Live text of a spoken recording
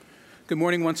Good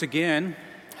morning once again.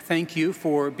 Thank you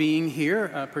for being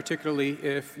here, particularly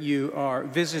if you are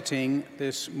visiting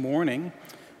this morning.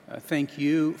 Thank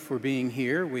you for being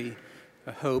here. We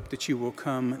hope that you will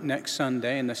come next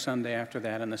Sunday and the Sunday after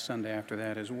that and the Sunday after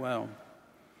that as well.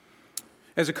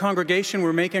 As a congregation,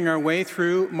 we're making our way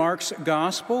through Mark's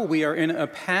Gospel. We are in a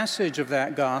passage of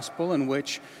that Gospel in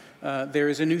which there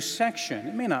is a new section.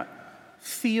 You may not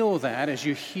feel that as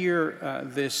you hear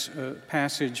this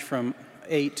passage from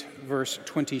 8, verse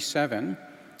 27.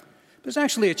 There's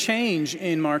actually a change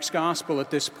in Mark's gospel at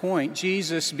this point.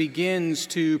 Jesus begins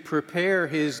to prepare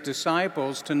his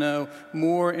disciples to know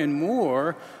more and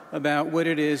more about what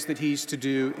it is that he's to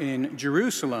do in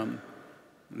Jerusalem.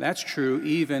 And that's true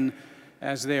even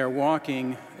as they are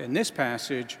walking in this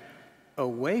passage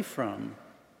away from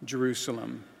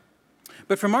Jerusalem.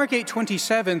 But from Mark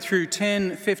 8:27 through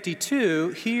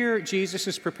 10:52, here Jesus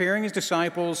is preparing his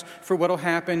disciples for what will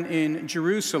happen in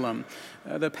Jerusalem.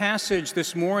 The passage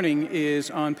this morning is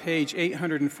on page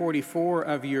 844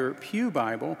 of your Pew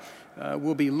Bible.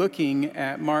 We'll be looking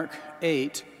at Mark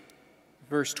 8,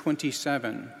 verse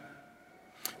 27.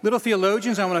 Little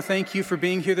theologians, I want to thank you for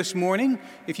being here this morning.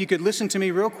 If you could listen to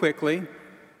me real quickly.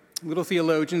 Little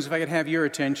theologians, if I could have your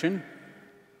attention.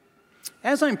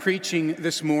 As I'm preaching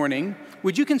this morning,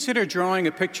 would you consider drawing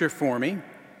a picture for me?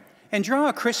 And draw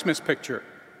a Christmas picture.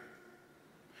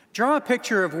 Draw a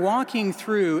picture of walking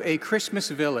through a Christmas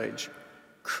village,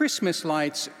 Christmas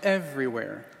lights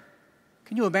everywhere.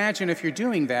 Can you imagine if you're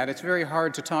doing that, it's very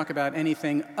hard to talk about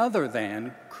anything other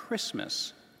than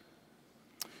Christmas.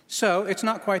 So, it's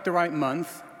not quite the right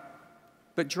month,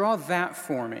 but draw that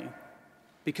for me,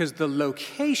 because the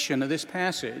location of this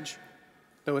passage,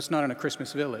 though it's not in a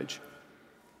Christmas village,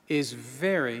 is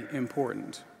very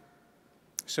important.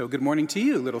 So good morning to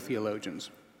you, little theologians.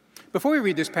 Before we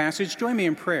read this passage, join me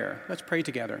in prayer. Let's pray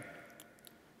together.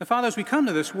 Now, Father, as we come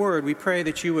to this word, we pray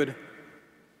that you would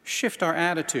shift our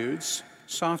attitudes,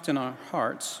 soften our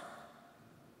hearts,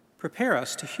 prepare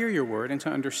us to hear your word and to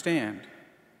understand.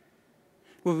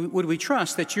 Would we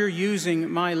trust that you're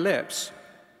using my lips,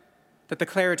 that the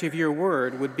clarity of your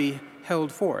word would be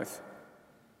held forth?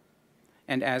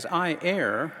 And as I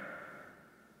err,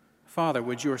 Father,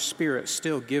 would your Spirit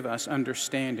still give us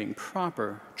understanding,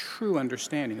 proper, true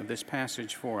understanding of this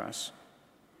passage for us?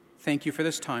 Thank you for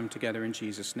this time together in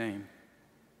Jesus' name.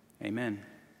 Amen.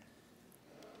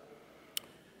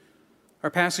 Our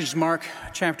passage is Mark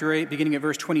chapter 8, beginning at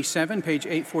verse 27, page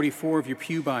 844 of your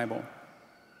Pew Bible.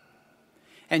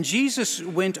 And Jesus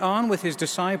went on with his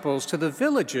disciples to the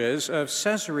villages of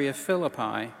Caesarea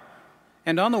Philippi,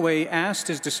 and on the way asked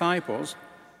his disciples,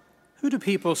 "Who do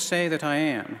people say that I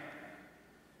am?"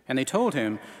 And they told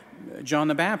him, "John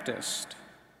the Baptist,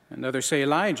 and others say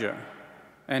Elijah,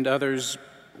 and others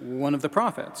one of the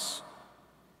prophets."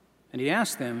 And he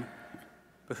asked them,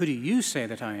 "But who do you say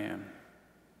that I am?"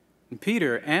 And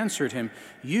Peter answered him,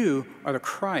 "You are the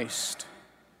Christ."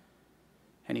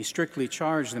 And he strictly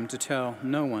charged them to tell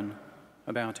no one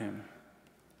about him.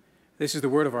 This is the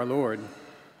word of our Lord.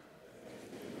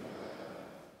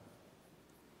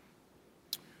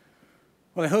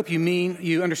 Well, I hope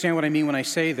you understand what I mean when I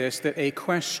say this, that a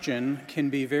question can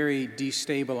be very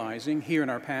destabilizing. Here in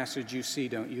our passage, you see,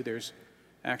 don't you, there's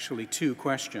actually two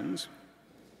questions.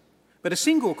 But a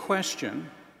single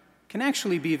question can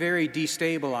actually be very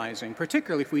destabilizing,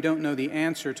 particularly if we don't know the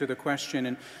answer to the question.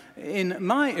 And in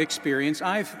my experience,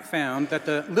 I've found that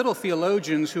the little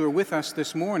theologians who are with us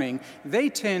this morning, they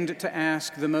tend to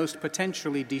ask the most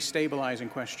potentially destabilizing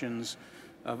questions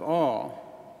of all.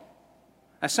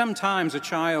 Sometimes a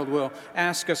child will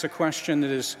ask us a question that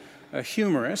is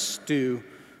humorous. Do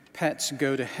pets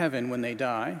go to heaven when they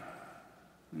die?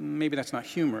 Maybe that's not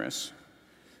humorous,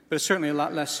 but it's certainly a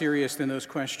lot less serious than those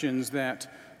questions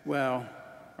that, well,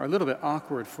 are a little bit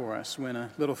awkward for us when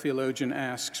a little theologian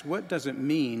asks, what does it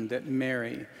mean that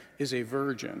Mary is a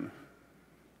virgin?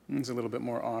 It's a little bit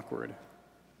more awkward.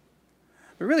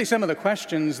 But really, some of the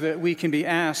questions that we can be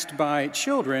asked by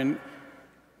children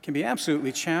can be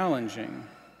absolutely challenging.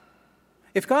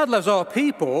 If God loves all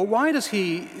people, why does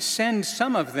he send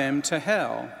some of them to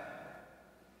hell?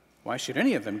 Why should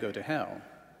any of them go to hell?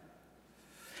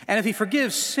 And if he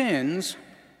forgives sins,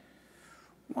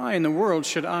 why in the world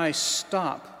should I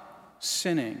stop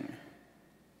sinning?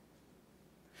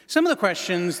 Some of the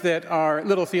questions that our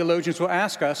little theologians will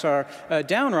ask us are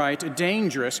downright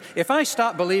dangerous. If I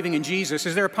stop believing in Jesus,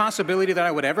 is there a possibility that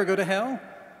I would ever go to hell?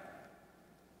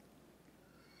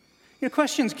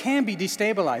 Questions can be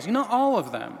destabilizing, not all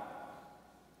of them.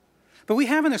 But we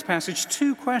have in this passage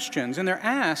two questions, and they're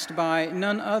asked by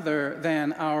none other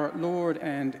than our Lord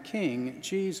and King,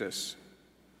 Jesus.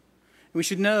 We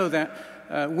should know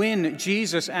that when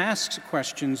Jesus asks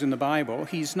questions in the Bible,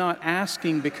 he's not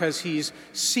asking because he's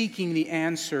seeking the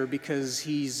answer because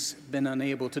he's been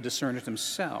unable to discern it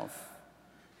himself.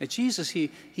 At Jesus, he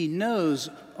knows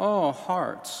all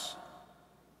hearts.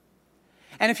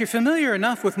 And if you're familiar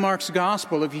enough with Mark's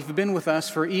gospel, if you've been with us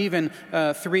for even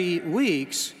 3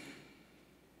 weeks,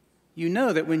 you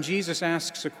know that when Jesus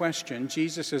asks a question,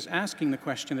 Jesus is asking the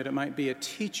question that it might be a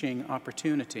teaching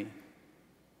opportunity.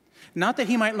 Not that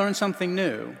he might learn something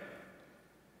new,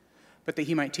 but that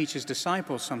he might teach his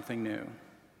disciples something new.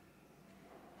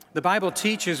 The Bible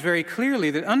teaches very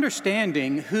clearly that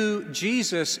understanding who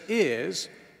Jesus is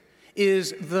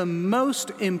the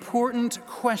most important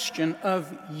question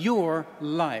of your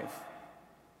life.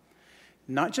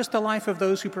 Not just the life of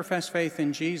those who profess faith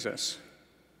in Jesus,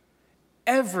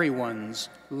 everyone's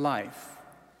life.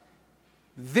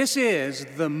 This is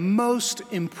the most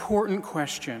important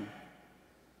question.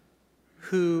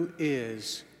 Who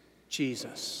is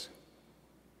Jesus?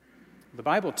 The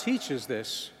Bible teaches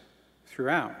this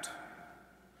throughout.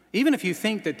 Even if you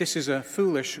think that this is a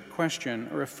foolish question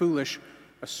or a foolish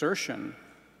assertion.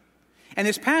 And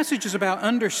this passage is about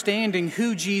understanding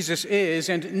who Jesus is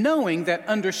and knowing that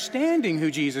understanding who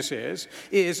Jesus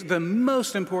is the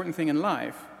most important thing in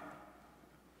life.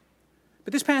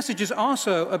 But this passage is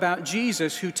also about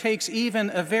Jesus who takes even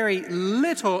a very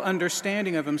little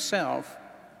understanding of himself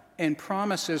and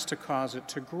promises to cause it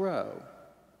to grow.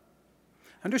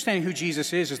 Understanding who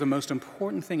Jesus is the most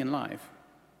important thing in life.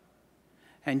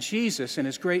 And Jesus, in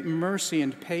his great mercy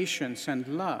and patience and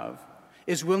love,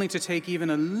 is willing to take even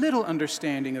a little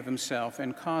understanding of himself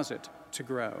and cause it to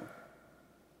grow.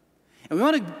 And we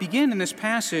want to begin in this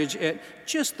passage at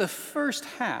just the first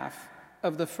half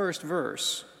of the first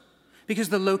verse, because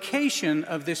the location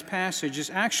of this passage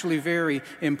is actually very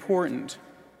important.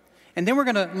 And then we're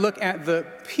going to look at the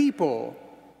people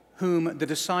whom the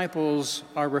disciples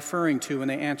are referring to when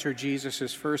they answer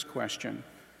Jesus' first question.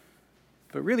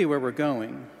 But really where we're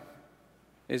going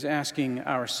is asking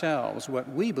ourselves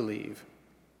what we believe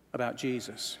about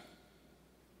Jesus.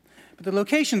 But the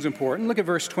location's important. Look at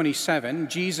verse 27.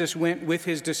 Jesus went with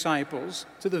his disciples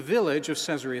to the village of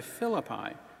Caesarea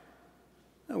Philippi.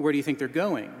 Where do you think they're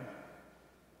going?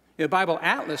 The Bible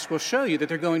Atlas will show you that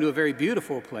they're going to a very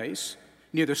beautiful place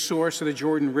near the source of the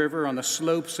Jordan River on the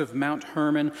slopes of Mount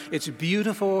Hermon. It's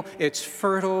beautiful, it's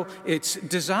fertile, it's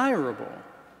desirable.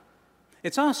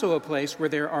 It's also a place where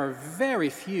there are very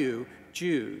few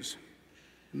Jews.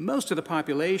 Most of the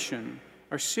population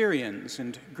are Syrians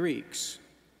and Greeks.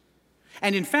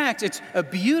 And in fact, it's a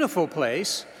beautiful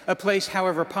place,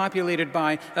 however, populated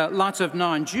by lots of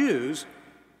non-Jews,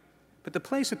 but the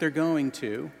place that they're going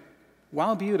to,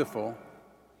 while beautiful,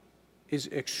 is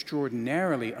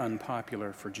extraordinarily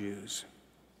unpopular for Jews.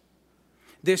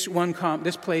 This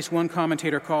place, one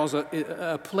commentator calls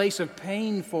a place of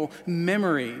painful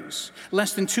memories.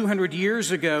 Less than 200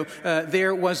 years ago,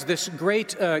 there was this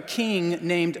great king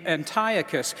named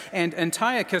Antiochus, and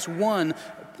Antiochus won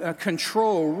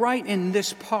control right in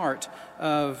this part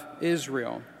of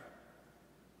Israel.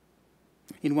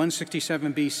 In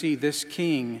 167 BC, this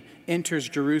king enters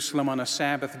Jerusalem on a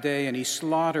Sabbath day, and he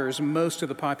slaughters most of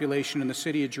the population in the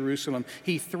city of Jerusalem.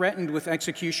 He threatened with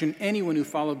execution anyone who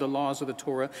followed the laws of the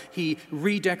Torah. He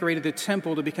redecorated the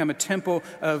temple to become a temple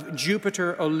of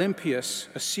Jupiter Olympius,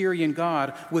 a Syrian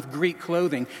god, with Greek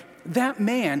clothing. That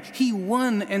man, he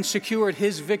won and secured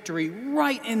his victory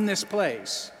right in this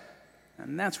place.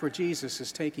 And that's where Jesus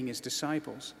is taking his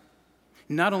disciples.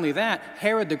 Not only that,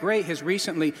 Herod the Great has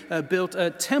recently built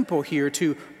a temple here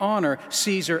to honor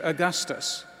Caesar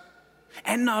Augustus.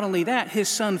 And not only that, his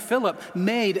son Philip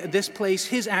made this place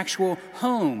his actual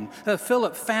home.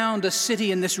 Philip found a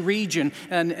city in this region,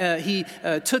 and he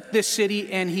took this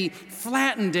city and he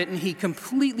flattened it and he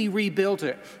completely rebuilt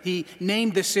it. He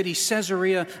named the city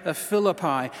Caesarea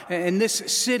Philippi. And this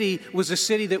city was a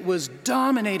city that was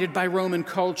dominated by Roman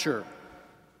culture.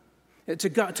 To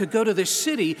go to this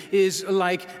city is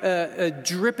like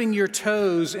dripping your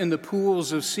toes in the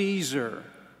pools of Caesar.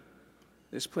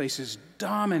 This place is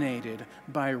dominated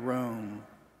by Rome,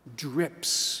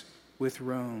 drips with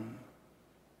Rome.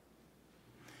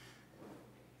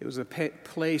 It was a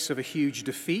place of a huge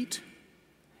defeat,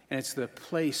 and it's the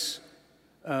place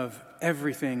of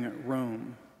everything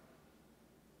Rome.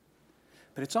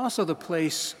 But it's also the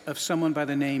place of someone by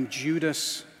the name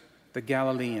Judas the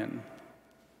Galilean.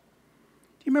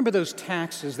 Do you remember those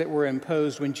taxes that were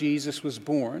imposed when Jesus was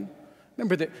born?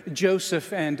 Remember that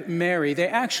Joseph and Mary, they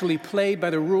actually played by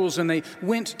the rules and they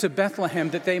went to Bethlehem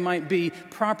that they might be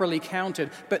properly counted.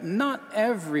 But not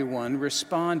everyone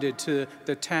responded to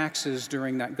the taxes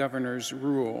during that governor's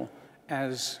rule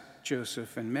as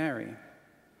Joseph and Mary.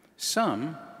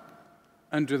 Some,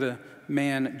 under the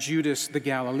man Judas the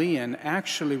Galilean,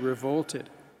 actually revolted.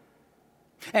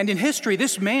 And in history,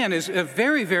 this man is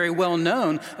very, very well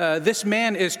known. This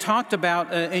man is talked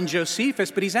about in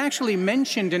Josephus, but he's actually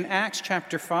mentioned in Acts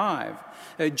chapter 5.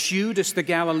 Judas the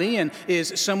Galilean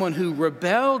is someone who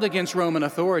rebelled against Roman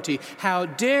authority. How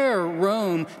dare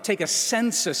Rome take a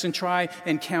census and try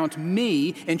and count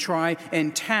me and try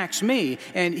and tax me?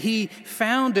 And he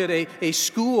founded a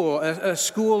school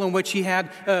in which he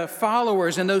had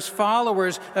followers, and those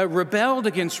followers rebelled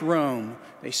against Rome.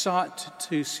 They sought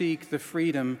to seek the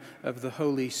freedom of the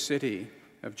holy city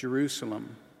of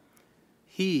Jerusalem.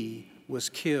 He was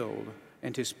killed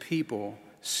and his people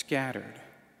scattered.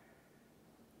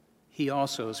 He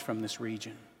also is from this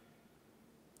region.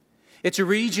 It's a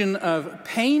region of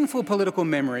painful political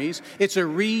memories. It's a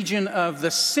region of the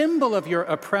symbol of your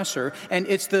oppressor, and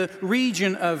it's the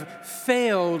region of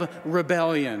failed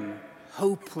rebellion,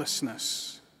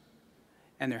 hopelessness.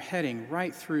 And they're heading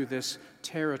right through this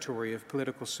territory of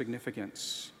political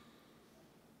significance.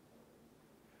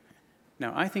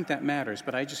 Now, I think that matters,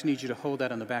 but I just need you to hold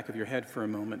that on the back of your head for a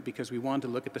moment, because we want to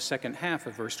look at the second half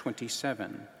of verse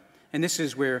 27. And this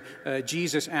is where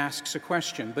Jesus asks a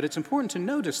question. But it's important to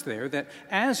notice there that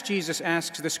as Jesus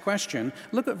asks this question,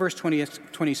 look what verse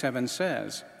 27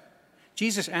 says.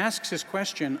 Jesus asks his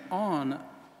question on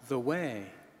the way.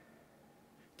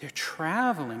 They're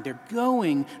traveling, they're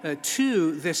going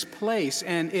to this place,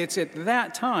 and it's at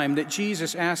that time that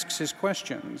Jesus asks his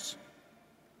questions.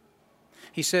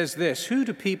 He says this, "Who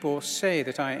do people say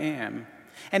that I am?"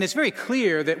 And it's very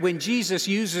clear that when Jesus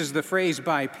uses the phrase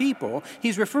 "by people,"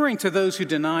 he's referring to those who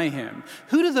deny him.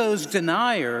 Who do those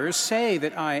deniers say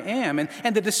that I am?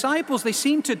 And the disciples, they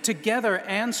seem to together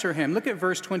answer him. Look at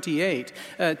verse 28.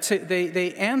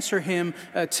 They answer him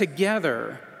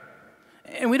together.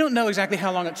 And we don't know exactly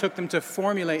how long it took them to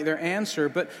formulate their answer,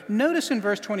 but notice in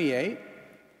verse 28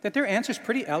 that their answer is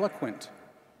pretty eloquent.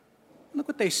 Look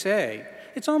what they say.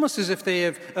 It's almost as if they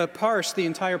have parsed the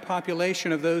entire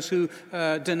population of those who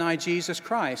deny Jesus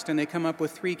Christ, and they come up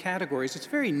with 3 categories. It's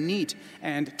very neat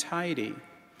and tidy.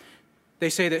 They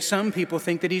say that some people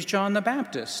think that he's John the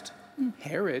Baptist.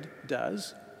 Herod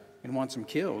does and wants him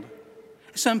killed.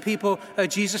 Some people,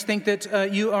 Jesus, think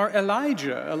that you are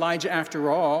Elijah. Elijah,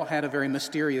 after all, had a very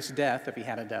mysterious death, if he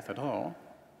had a death at all.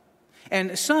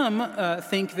 And some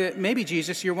think that maybe,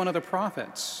 Jesus, you're one of the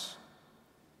prophets.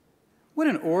 What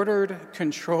an ordered,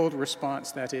 controlled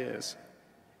response that is.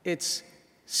 It's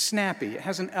snappy. It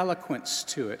has an eloquence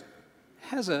to it. It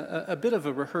has a bit of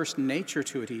a rehearsed nature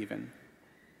to it even.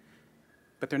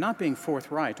 But they're not being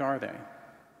forthright, are they?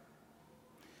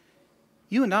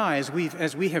 You and I,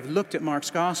 as we have looked at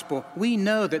Mark's gospel, we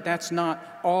know that that's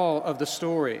not all of the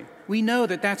story. We know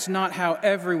that that's not how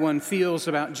everyone feels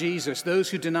about Jesus. Those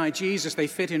who deny Jesus, they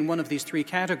fit in one of these 3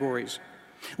 categories.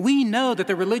 We know that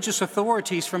the religious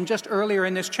authorities from just earlier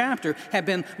in this chapter have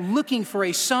been looking for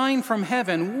a sign from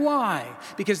heaven. Why?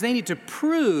 Because they need to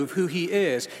prove who he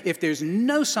is. If there's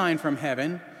no sign from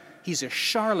heaven, he's a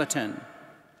charlatan.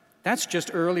 That's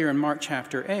just earlier in Mark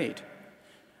chapter 8.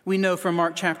 We know from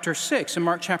Mark chapter 6 and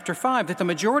Mark chapter 5 that the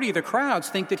majority of the crowds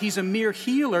think that he's a mere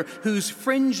healer whose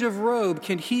fringe of robe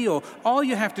can heal. All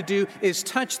you have to do is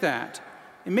touch that.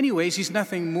 In many ways, he's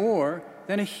nothing more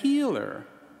than a healer.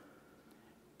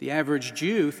 The average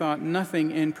Jew thought nothing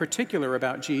in particular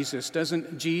about Jesus.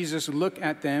 Doesn't Jesus look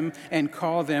at them and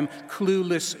call them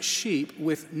clueless sheep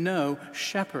with no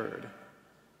shepherd?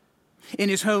 In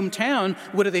his hometown,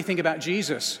 what do they think about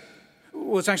Jesus?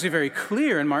 Well, it's actually very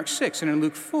clear in Mark 6 and in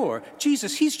Luke 4.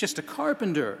 Jesus, he's just a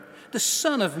carpenter, the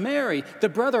son of Mary, the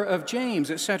brother of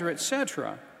James, etc.,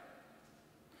 etc.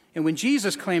 And when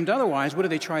Jesus claimed otherwise, what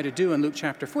did they try to do in Luke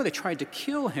chapter 4? They tried to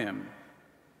kill him.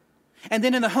 And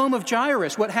then in the home of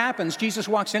Jairus, what happens? Jesus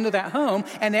walks into that home,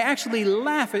 and they actually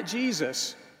laugh at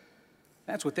Jesus.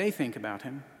 That's what they think about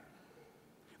him.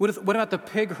 What about the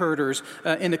pig herders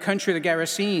in the country of the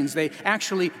Gerasenes? They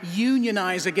actually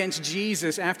unionize against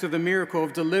Jesus after the miracle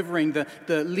of delivering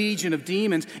the legion of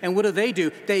demons. And what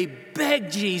do? They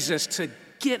beg Jesus to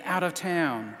get out of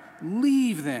town,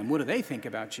 leave them. What do they think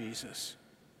about Jesus?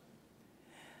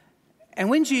 And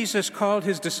when Jesus called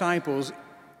his disciples,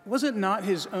 was it not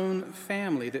his own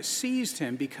family that seized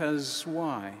him? Because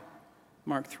why?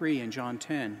 Mark 3 and John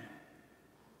 10.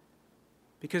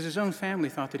 Because his own family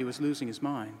thought that he was losing his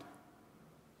mind.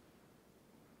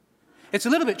 It's a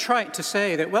little bit trite to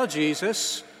say that, well,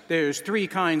 Jesus, there's 3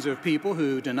 kinds of people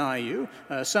who deny you.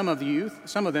 Some of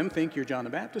them think you're John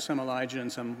the Baptist, some Elijah,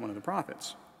 and some one of the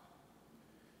prophets.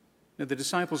 Now, the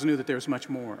disciples knew that there was much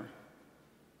more.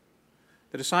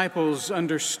 The disciples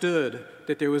understood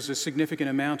that there was a significant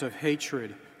amount of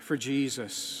hatred for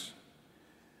Jesus.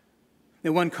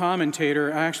 And one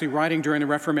commentator, actually writing during the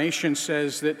Reformation,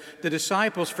 says that the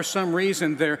disciples, for some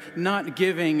reason, they're not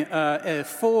giving a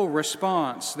full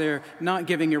response. They're not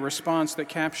giving a response that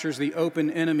captures the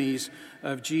open enemies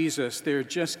of Jesus. They're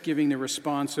just giving the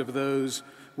response of those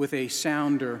with a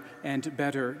sounder and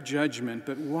better judgment.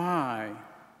 But why?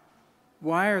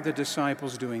 Why are the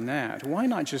disciples doing that? Why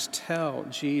not just tell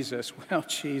Jesus, well,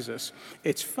 Jesus,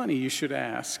 it's funny you should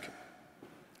ask.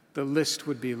 The list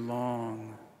would be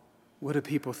long. What do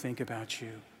people think about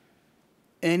you?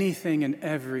 Anything and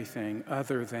everything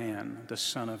other than the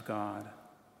Son of God.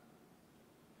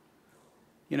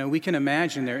 You know, we can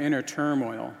imagine their inner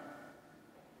turmoil.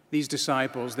 These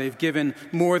disciples, they've given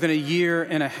more than 1.5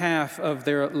 years of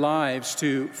their lives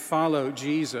to follow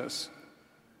Jesus.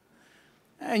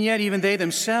 And yet even they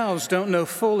themselves don't know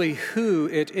fully who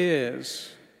it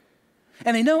is.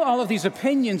 And they know all of these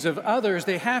opinions of others.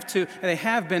 They have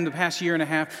been the past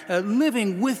 1.5 years,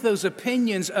 living with those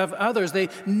opinions of others. They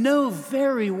know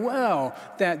very well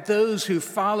that those who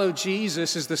follow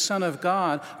Jesus as the Son of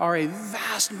God are a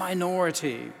vast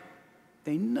minority.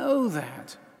 They know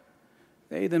that.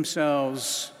 They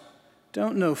themselves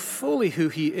don't know fully who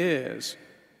he is,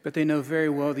 but they know very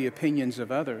well the opinions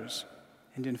of others.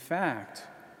 And in fact,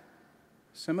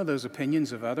 some of those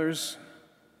opinions of others,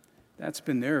 that's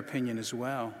been their opinion as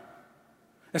well.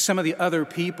 As some of the other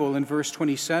people in verse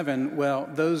 27, well,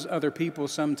 those other people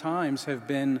sometimes have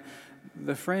been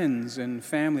the friends and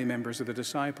family members of the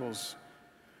disciples.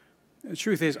 The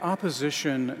truth is,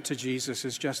 opposition to Jesus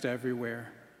is just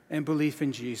everywhere, and belief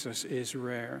in Jesus is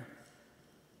rare.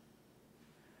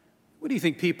 What do you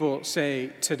think people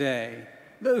say today?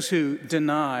 Those who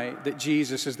deny that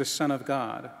Jesus is the Son of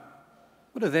God,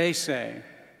 what do they say?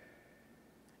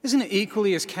 Isn't it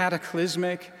equally as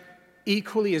cataclysmic,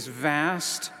 equally as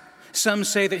vast? Some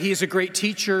say that he is a great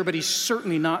teacher, but he's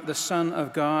certainly not the Son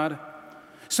of God.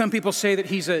 Some people say that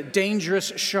he's a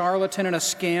dangerous charlatan and a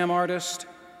scam artist.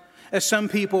 As some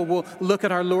people will look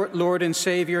at our Lord and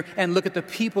Savior and look at the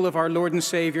people of our Lord and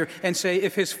Savior and say,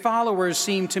 if his followers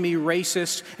seem to me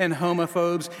racists and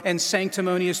homophobes and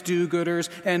sanctimonious do-gooders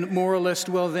and moralists,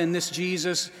 well, then this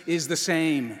Jesus is the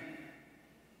same.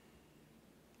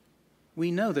 We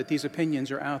know that these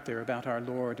opinions are out there about our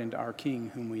Lord and our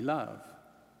King whom we love.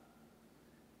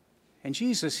 And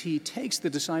Jesus, he takes the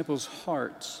disciples'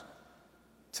 hearts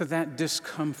to that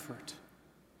discomfort.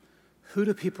 Who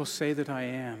do people say that I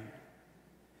am?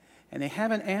 And they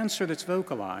have an answer that's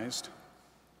vocalized,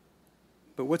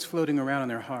 but what's floating around in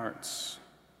their hearts?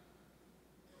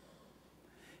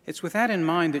 It's with that in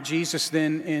mind that Jesus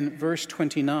then in verse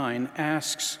 29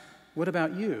 asks, what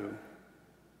about you?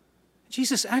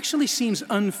 Jesus actually seems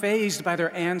unfazed by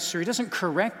their answer. He doesn't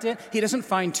correct it. He doesn't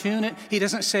fine-tune it. He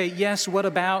doesn't say, yes, what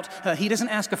about? He doesn't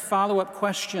ask a follow-up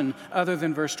question other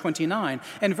than verse 29.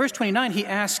 And verse 29, he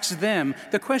asks them.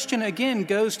 The question again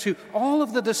goes to all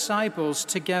of the disciples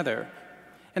together.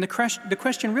 And the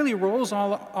question really rolls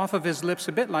all off of his lips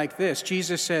a bit like this.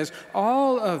 Jesus says,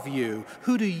 all of you,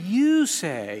 who do you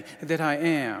say that I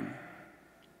am?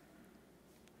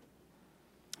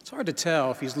 It's hard to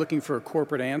tell if he's looking for a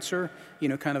corporate answer,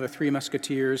 kind of a Three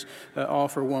Musketeers, all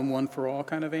for one for all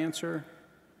kind of answer.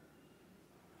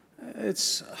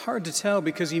 It's hard to tell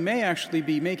because he may actually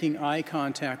be making eye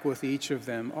contact with each of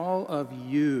them. All of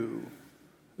you,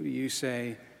 who do you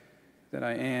say that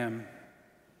I am?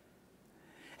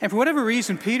 And for whatever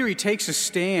reason, Peter, he takes a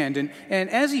stand. And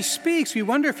as he speaks, we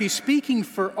wonder if he's speaking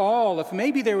for all, if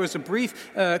maybe there was a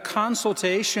brief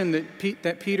consultation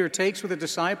that Peter takes with the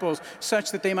disciples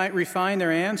such that they might refine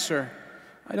their answer.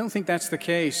 I don't think that's the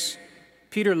case.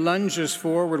 Peter lunges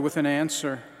forward with an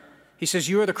answer. He says,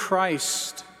 you are the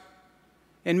Christ.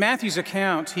 In Matthew's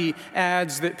account, he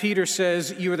adds that Peter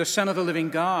says, you are the Son of the living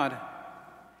God.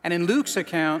 And in Luke's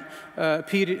account,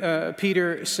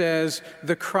 Peter says,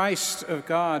 the Christ of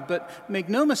God. But make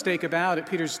no mistake about it,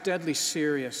 Peter's deadly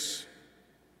serious.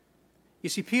 You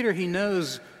see, Peter, he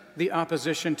knows the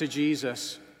opposition to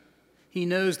Jesus. He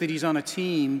knows that he's on a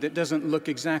team that doesn't look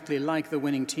exactly like the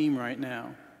winning team right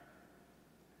now.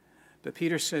 But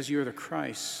Peter says, you're the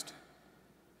Christ.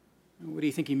 What do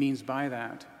you think he means by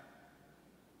that?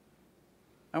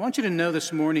 I want you to know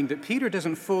this morning that Peter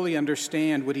doesn't fully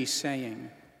understand what he's saying.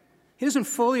 He doesn't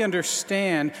fully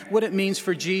understand what it means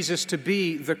for Jesus to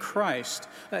be the Christ.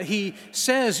 He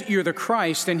says you're the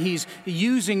Christ, and he's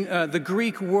using the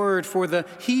Greek word for the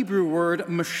Hebrew word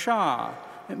mashah.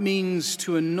 It means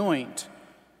to anoint.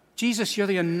 Jesus, you're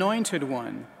the anointed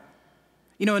one.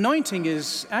 Anointing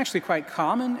is actually quite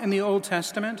common in the Old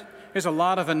Testament. There's a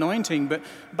lot of anointing, but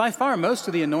by far most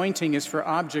of the anointing is for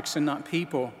objects and not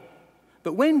people.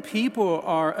 But when people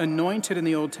are anointed in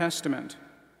the Old Testament,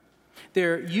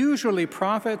 they're usually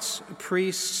prophets,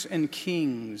 priests, and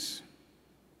kings.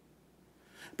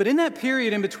 But in that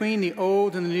period in between the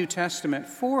Old and the New Testament,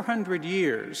 400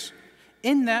 years,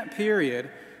 in that period,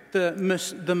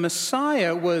 the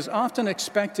Messiah was often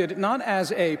expected not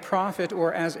as a prophet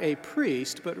or as a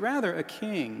priest, but rather a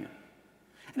king.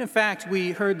 And in fact,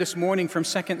 we heard this morning from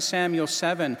 2 Samuel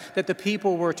 7 that the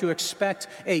people were to expect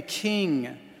a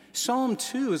king. Psalm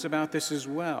 2 is about this as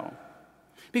well.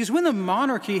 Because when the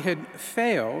monarchy had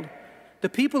failed, the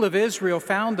people of Israel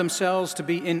found themselves to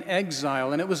be in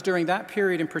exile, and it was during that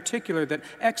period in particular that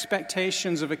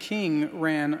expectations of a king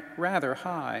ran rather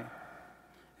high.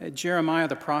 Jeremiah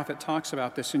the prophet talks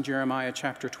about this in Jeremiah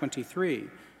chapter 23.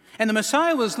 And the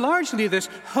Messiah was largely this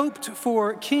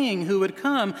hoped-for king who would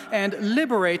come and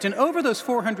liberate. And over those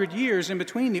 400 years in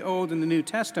between the Old and the New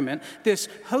Testament, this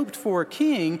hoped-for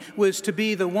king was to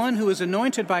be the one who was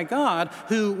anointed by God,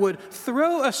 who would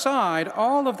throw aside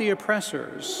all of the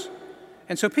oppressors.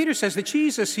 And so Peter says that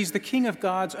Jesus, he's the king of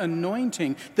God's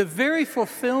anointing, the very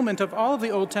fulfillment of all of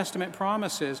the Old Testament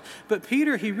promises. But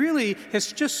Peter, he really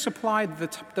has just supplied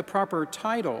the proper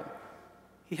title.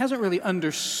 He hasn't really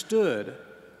understood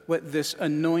what this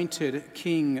anointed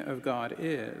king of God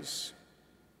is.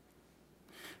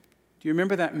 Do you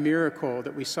remember that miracle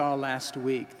that we saw last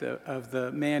week of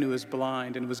the man who was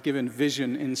blind and was given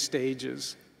vision in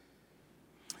stages?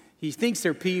 He thinks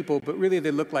they're people, but really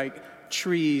they look like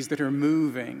trees that are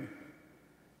moving.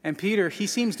 And Peter, he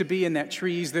seems to be in that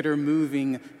trees that are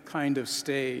moving kind of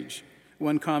stage.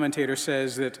 One commentator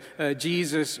says that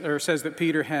says that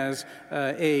Peter has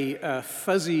a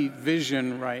fuzzy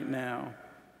vision right now.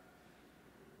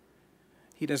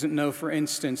 He doesn't know, for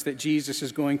instance, that Jesus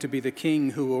is going to be the king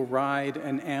who will ride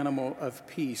an animal of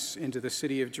peace into the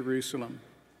city of Jerusalem.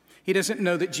 He doesn't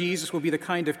know that Jesus will be the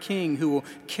kind of king who will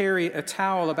carry a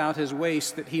towel about his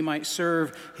waist that he might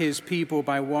serve his people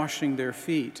by washing their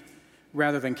feet,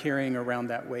 rather than carrying around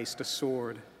that waist a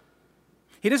sword.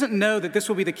 He doesn't know that this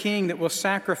will be the king that will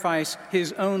sacrifice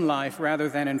his own life rather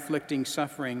than inflicting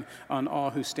suffering on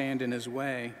all who stand in his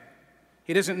way.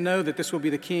 He doesn't know that this will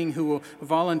be the king who will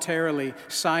voluntarily,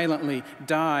 silently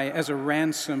die as a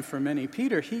ransom for many.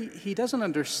 Peter, he doesn't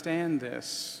understand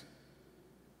this.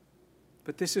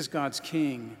 But this is God's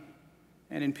king.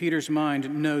 And in Peter's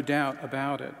mind, no doubt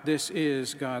about it, this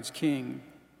is God's king.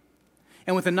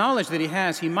 And with the knowledge that he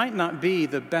has, he might not be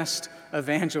the best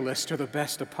evangelist or the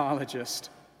best apologist.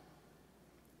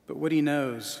 But what he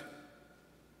knows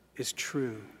is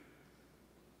true.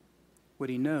 What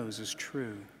he knows is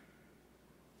true.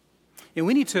 And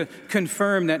we need to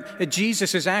confirm that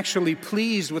Jesus is actually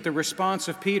pleased with the response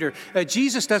of Peter.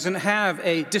 Jesus doesn't have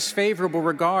a disfavorable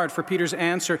regard for Peter's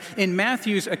answer. In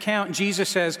Matthew's account, Jesus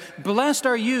says, "Blessed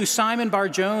are you, Simon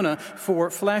Bar-Jonah, for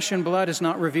flesh and blood has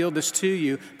not revealed this to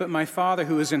you, but my Father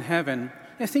who is in heaven."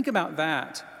 Now think about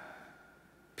that.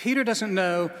 Peter doesn't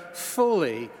know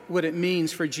fully what it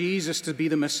means for Jesus to be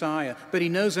the Messiah, but he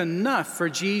knows enough for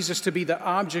Jesus to be the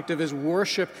object of his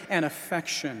worship and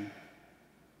affection.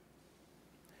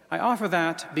 I offer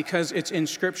that because it's in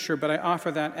Scripture, but I offer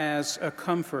that as a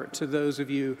comfort to those of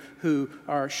you who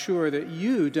are sure that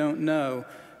you don't know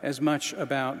as much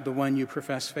about the one you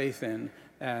profess faith in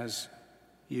as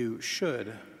you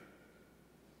should.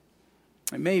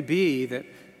 It may be that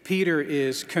Peter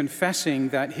is confessing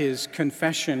that his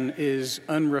confession is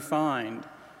unrefined.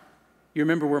 You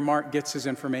remember where Mark gets his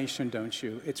information, don't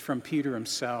you? It's from Peter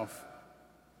himself.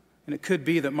 And it could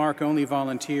be that Mark only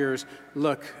volunteers,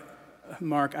 "Look,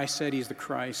 Mark, I said he's the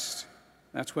Christ.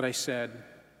 That's what I said."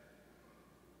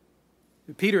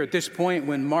 Peter, at this point,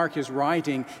 when Mark is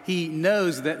writing, he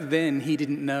knows that then he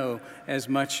didn't know as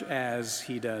much as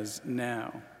he does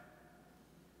now.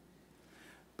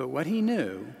 But what he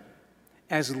knew,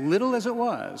 as little as it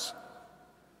was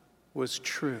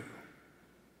true.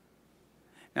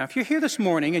 Now, if you're here this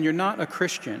morning and you're not a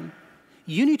Christian,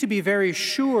 you need to be very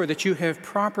sure that you have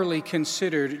properly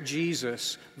considered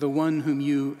Jesus, the one whom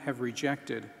you have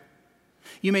rejected.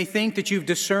 You may think that you've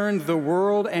discerned the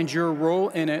world and your role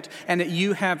in it, and that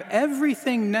you have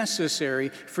everything necessary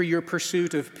for your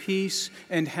pursuit of peace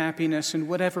and happiness and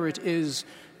whatever it is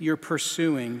you're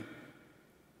pursuing.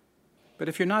 But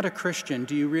if you're not a Christian,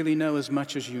 do you really know as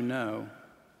much as you know?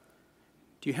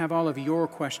 Do you have all of your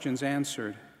questions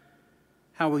answered?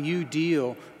 How will you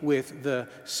deal with the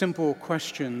simple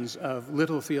questions of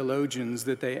little theologians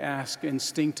that they ask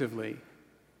instinctively?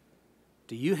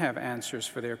 Do you have answers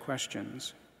for their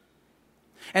questions?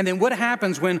 And then what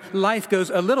happens when life goes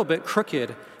a little bit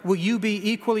crooked? Will you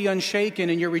be equally unshaken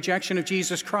in your rejection of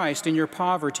Jesus Christ, in your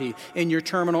poverty, in your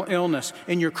terminal illness,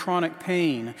 in your chronic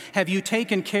pain? Have you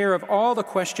taken care of all the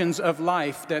questions of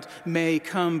life that may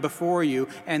come before you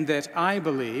and that I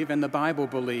believe and the Bible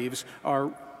believes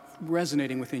are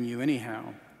resonating within you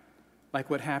anyhow? Like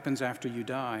what happens after you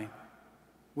die?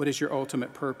 What is your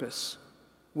ultimate purpose?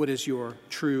 What is your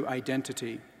true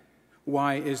identity?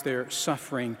 Why is there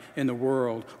suffering in the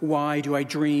world? Why do I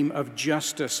dream of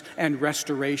justice and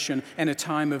restoration and a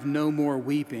time of no more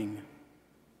weeping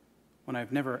when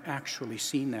I've never actually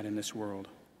seen that in this world?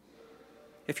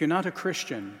 If you're not a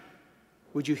Christian,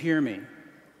 would you hear me?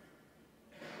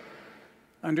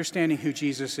 Understanding who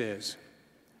Jesus is,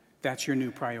 that's your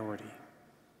new priority.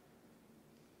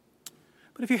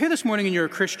 But if you're here this morning and you're a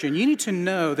Christian, you need to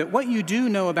know that what you do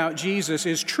know about Jesus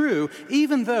is true,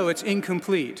 even though it's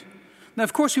incomplete. Now,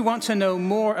 of course, we want to know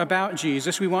more about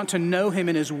Jesus. We want to know him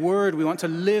in his word. We want to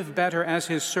live better as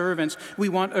his servants. We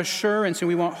want assurance and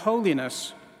we want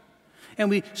holiness. And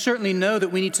we certainly know that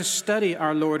we need to study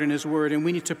our Lord and his word, and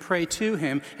we need to pray to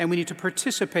him, and we need to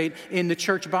participate in the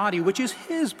church body, which is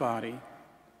his body.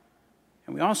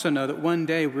 And we also know that one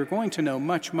day we're going to know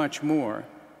much, much more.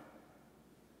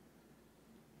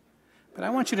 But I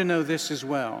want you to know this as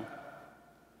well.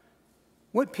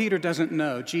 What Peter doesn't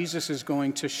know, Jesus is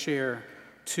going to share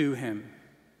to him.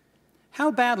 How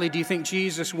badly do you think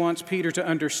Jesus wants Peter to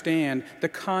understand the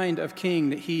kind of king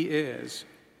that he is?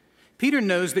 Peter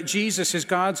knows that Jesus is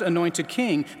God's anointed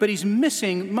king, but he's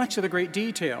missing much of the great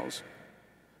details.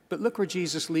 But look where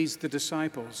Jesus leads the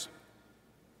disciples.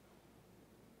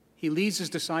 He leads his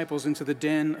disciples into the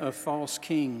den of false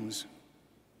kings.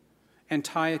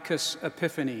 Antiochus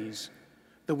Epiphanes,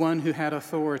 the one who had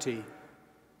authority,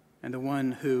 and the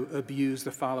one who abused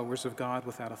the followers of God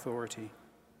without authority.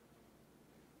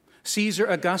 Caesar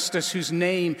Augustus, whose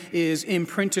name is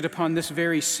imprinted upon this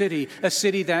very city, a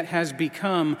city that has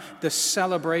become the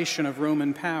celebration of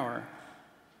Roman power.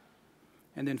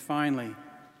 And then finally,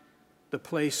 the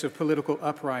place of political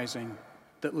uprising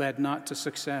that led not to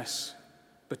success,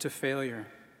 but to failure.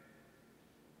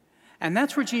 And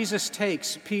that's where Jesus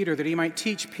takes Peter, that he might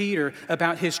teach Peter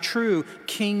about his true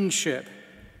kingship.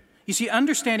 You see,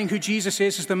 understanding who Jesus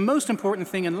is the most important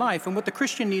thing in life, and what the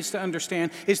Christian needs to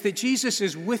understand is that Jesus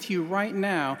is with you right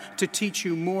now to teach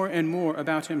you more and more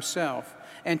about himself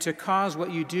and to cause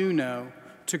what you do know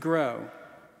to grow.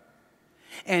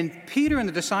 And Peter and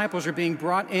the disciples are being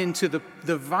brought into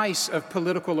the vice of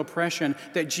political oppression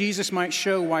that Jesus might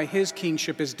show why his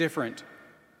kingship is different.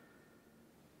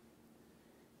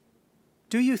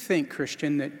 Do you think,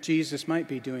 Christian, that Jesus might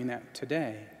be doing that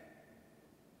today?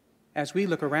 As we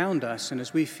look around us and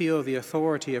as we feel the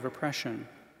authority of oppression,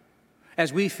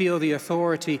 as we feel the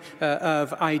authority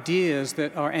of ideas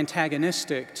that are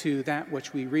antagonistic to that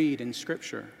which we read in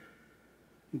Scripture,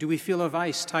 do we feel a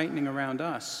vice tightening around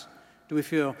us? Do we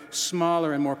feel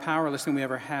smaller and more powerless than we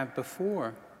ever have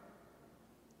before?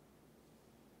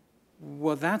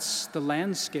 Well, that's the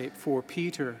landscape for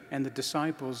Peter and the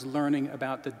disciples learning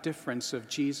about the difference of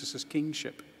Jesus'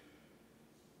 kingship.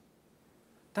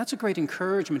 That's a great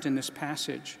encouragement in this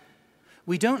passage.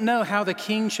 We don't know how the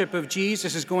kingship of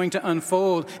Jesus is going to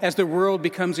unfold as the world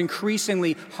becomes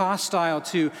increasingly hostile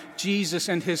to Jesus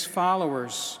and his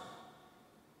followers.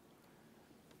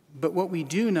 But what we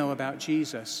do know about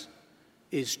Jesus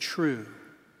is true,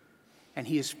 and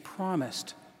he has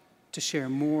promised to share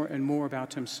more and more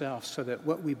about himself so that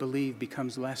what we believe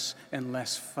becomes less and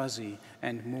less fuzzy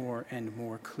and more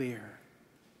clear.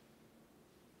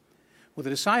 Well, the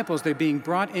disciples, they're being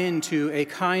brought into a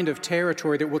kind of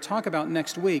territory that we'll talk about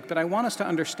next week, but I want us to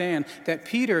understand that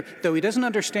Peter, though he doesn't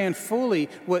understand fully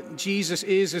what Jesus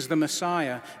is as the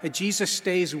Messiah, that Jesus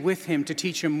stays with him to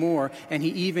teach him more, and he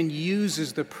even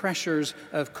uses the pressures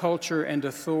of culture and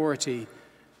authority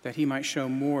that he might show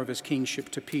more of his kingship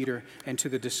to Peter and to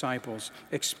the disciples.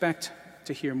 Expect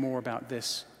to hear more about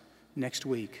this next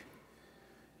week.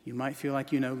 You might feel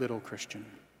like you know little, Christian,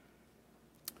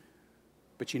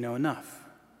 but you know enough,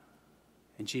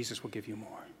 and Jesus will give you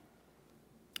more.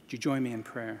 Would you join me in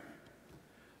prayer?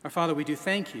 Our Father, we do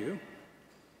thank you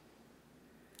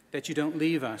that you don't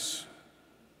leave us.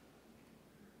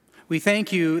 We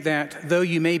thank you that though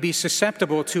you may be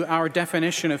susceptible to our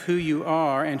definition of who you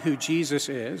are and who Jesus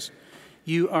is,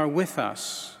 you are with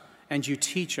us and you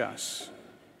teach us.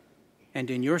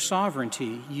 And in your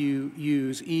sovereignty, you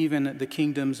use even the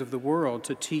kingdoms of the world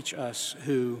to teach us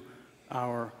who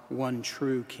our one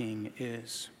true King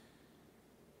is.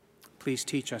 Please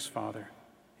teach us, Father.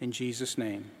 In Jesus'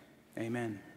 name, amen.